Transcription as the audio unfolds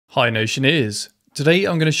Hi Notioneers! Today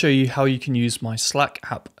I'm going to show you how you can use my Slack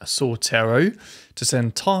app Sortero to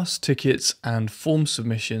send tasks, tickets and form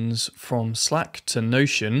submissions from Slack to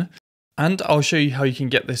Notion, and I'll show you how you can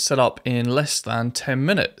get this set up in less than 10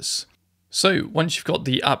 minutes. So once you've got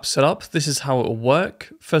the app set up, this is how it will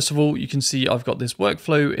work. First of all, you can see I've got this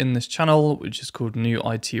workflow in this channel which is called new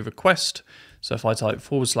IT request. So if I type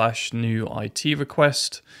 / new IT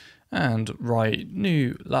request and write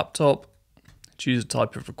new laptop, choose a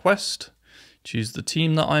type of request, choose the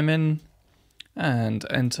team that I'm in, and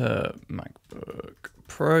enter MacBook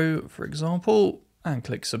Pro, for example, and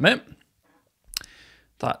click submit.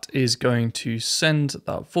 That is going to send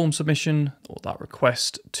that form submission or that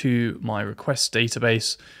request to my request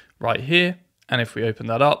database right here. And if we open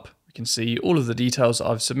that up, we can see all of the details that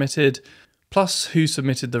I've submitted, plus who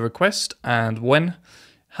submitted the request and when,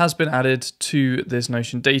 has been added to this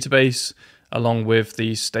Notion database, along with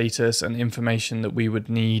the status and information that we would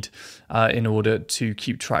need in order to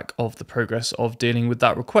keep track of the progress of dealing with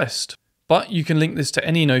that request. But you can link this to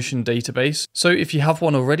any Notion database. So if you have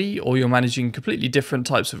one already, or you're managing completely different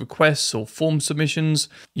types of requests or form submissions,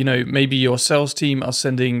 maybe your sales team are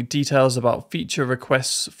sending details about feature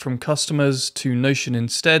requests from customers to Notion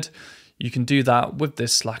instead, you can do that with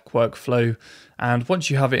this Slack workflow. And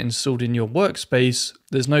once you have it installed in your workspace,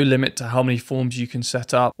 there's no limit to how many forms you can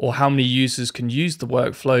set up or how many users can use the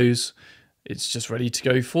workflows. It's just ready to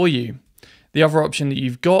go for you. The other option that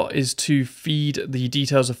you've got is to feed the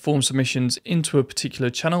details of form submissions into a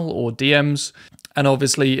particular channel or DMs. And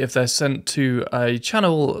obviously, if they're sent to a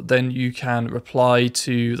channel, then you can reply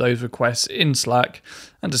to those requests in Slack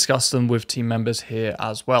and discuss them with team members here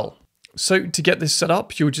as well. So to get this set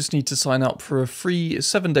up, you'll just need to sign up for a free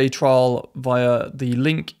 7-day trial via the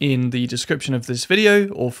link in the description of this video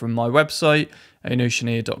or from my website,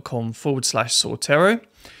 anotioneer.com/Sortero.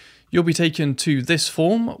 You'll be taken to this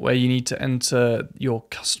form where you need to enter your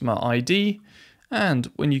customer ID.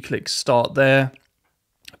 And when you click start there,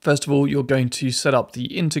 first of all, you're going to set up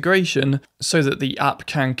the integration so that the app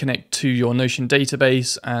can connect to your Notion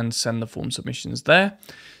database and send the form submissions there.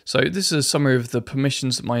 So this is a summary of the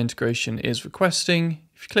permissions that my integration is requesting.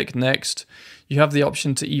 If you click next, you have the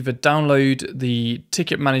option to either download the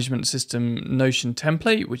ticket management system Notion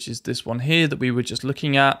template, which is this one here that we were just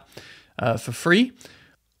looking at for free.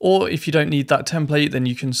 Or if you don't need that template, then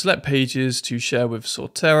you can select pages to share with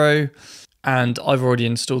Sortero. And I've already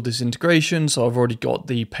installed this integration, so I've already got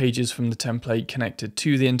the pages from the template connected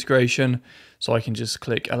to the integration. So I can just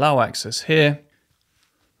click allow access here.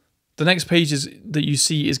 The next page that you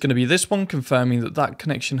see is going to be this one, confirming that that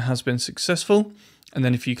connection has been successful. And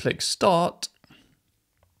then if you click start,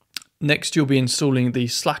 next you'll be installing the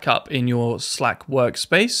Slack app in your Slack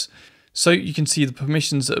workspace. So you can see the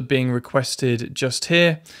permissions that are being requested just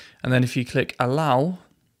here. And then if you click allow,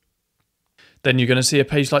 then you're going to see a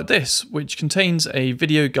page like this, which contains a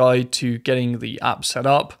video guide to getting the app set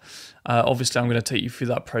up. Obviously, I'm going to take you through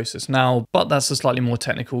that process now, but that's a slightly more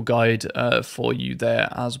technical guide for you there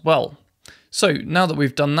as well. So now that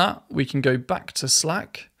we've done that, we can go back to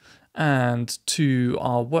Slack and to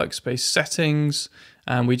our workspace settings.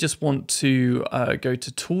 And we just want to go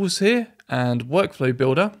to tools here and workflow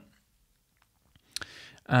builder.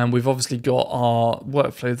 And we've obviously got our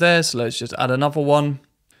workflow there. So let's just add another one.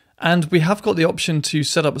 And we have got the option to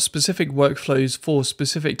set up specific workflows for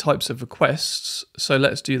specific types of requests. So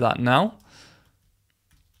let's do that now.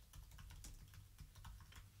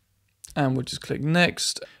 And we'll just click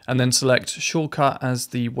next and then select shortcut as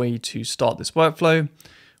the way to start this workflow.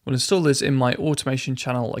 We'll install this in my automation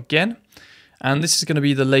channel again. And this is going to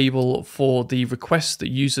be the label for the request that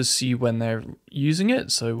users see when they're using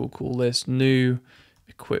it. So we'll call this new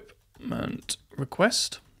equipment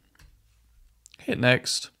request. Hit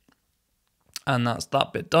next. And that's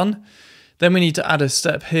that bit done. Then we need to add a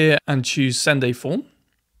step here and choose send a form.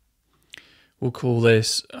 We'll call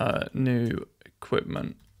this new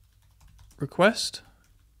equipment request.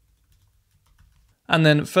 And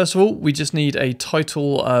then first of all, we just need a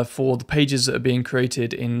title for the pages that are being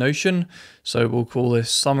created in Notion. So we'll call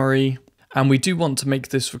this summary. And we do want to make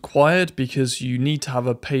this required because you need to have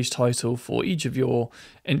a page title for each of your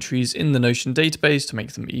entries in the Notion database to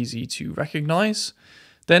make them easy to recognize.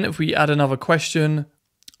 Then if we add another question,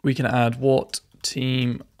 we can add what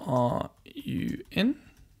team are you in?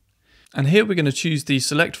 And here we're going to choose the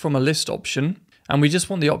select from a list option. And we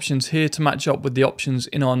just want the options here to match up with the options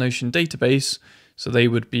in our Notion database. So they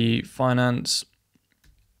would be finance,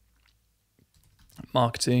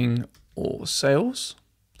 marketing, or sales.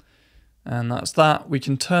 And that's that. We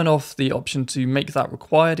can turn off the option to make that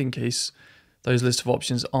required in case those list of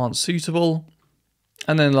options aren't suitable.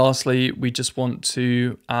 And then lastly, we just want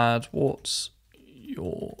to add what's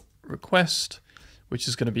your request, which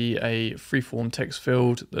is going to be a free-form text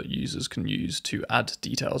field that users can use to add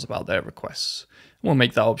details about their requests. We'll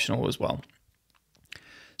make that optional as well.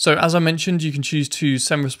 So as I mentioned, you can choose to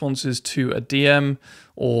send responses to a DM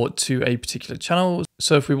or to a particular channel.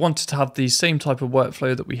 So if we wanted to have the same type of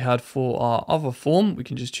workflow that we had for our other form, we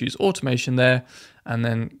can just choose automation there and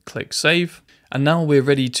then click save. And now we're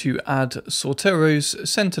ready to add Sortero's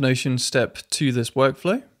send to Notion step to this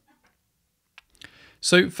workflow.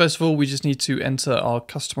 So first of all, we just need to enter our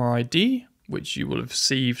customer ID, which you will have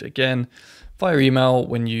received again via email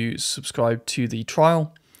when you subscribe to the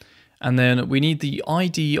trial. And then we need the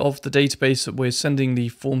ID of the database that we're sending the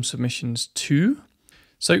form submissions to.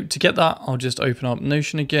 So to get that, I'll just open up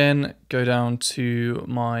Notion again, go down to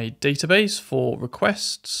my database for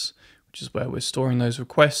requests, which is where we're storing those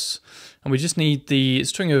requests. And we just need the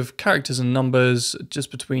string of characters and numbers just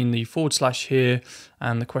between the / here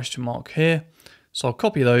and the question mark here. So I'll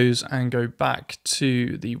copy those and go back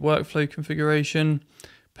to the workflow configuration,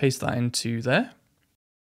 paste that into there.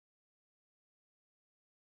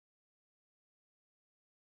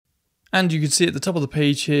 And you can see at the top of the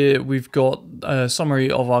page here, we've got a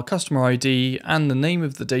summary of our customer ID and the name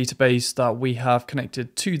of the database that we have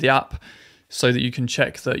connected to the app so that you can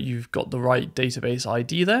check that you've got the right database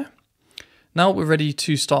ID there. Now we're ready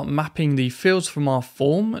to start mapping the fields from our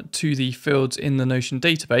form to the fields in the Notion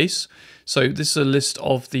database. So this is a list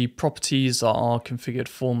of the properties that are configured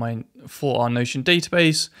for our Notion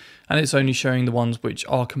database, and it's only showing the ones which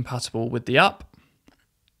are compatible with the app.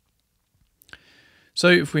 So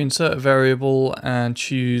if we insert a variable and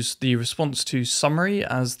choose the response to summary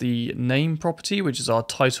as the name property, which is our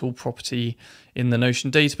title property in the Notion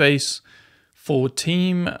database, for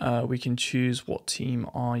team, we can choose what team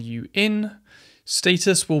are you in.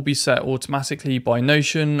 Status will be set automatically by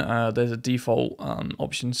Notion. There's a default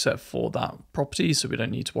option set for that property, so we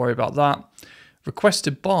don't need to worry about that.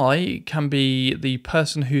 Requested by can be the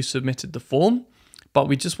person who submitted the form, but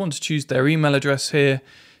we just want to choose their email address here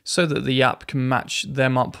so that the app can match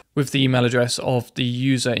them up with the email address of the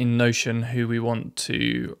user in Notion who we want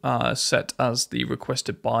to set as the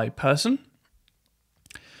requested by person.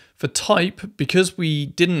 For type, because we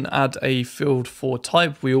didn't add a field for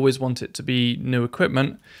type, we always want it to be new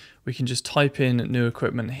equipment. We can just type in new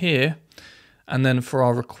equipment here. And then for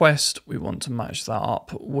our request, we want to match that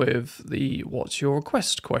up with the what's your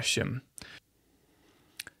request question.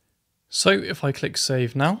 So if I click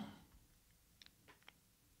save now,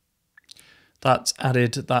 that's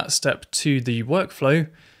added that step to the workflow,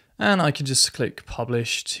 and I can just click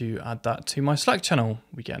publish to add that to my Slack channel.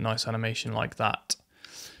 We get a nice animation like that.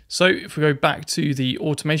 So if we go back to the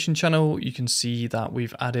automation channel, you can see that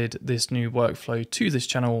we've added this new workflow to this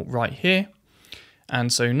channel right here.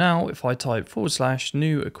 And so now if I type /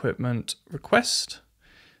 new equipment request,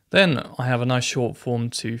 then I have a nice short form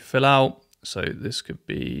to fill out. So this could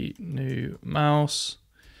be new mouse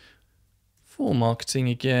for marketing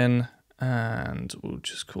again. And we'll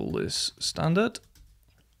just call this standard.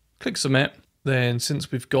 Click submit. Then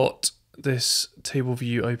since we've got this table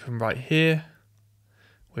view open right here,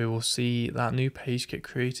 we will see that new page get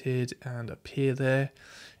created and appear there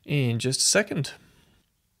in just a second.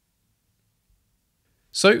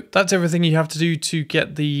 So that's everything you have to do to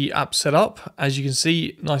get the app set up. As you can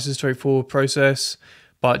see, nice and straightforward process,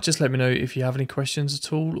 but just let me know if you have any questions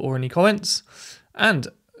at all or any comments. And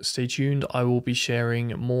stay tuned, I will be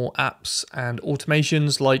sharing more apps and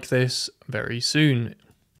automations like this very soon.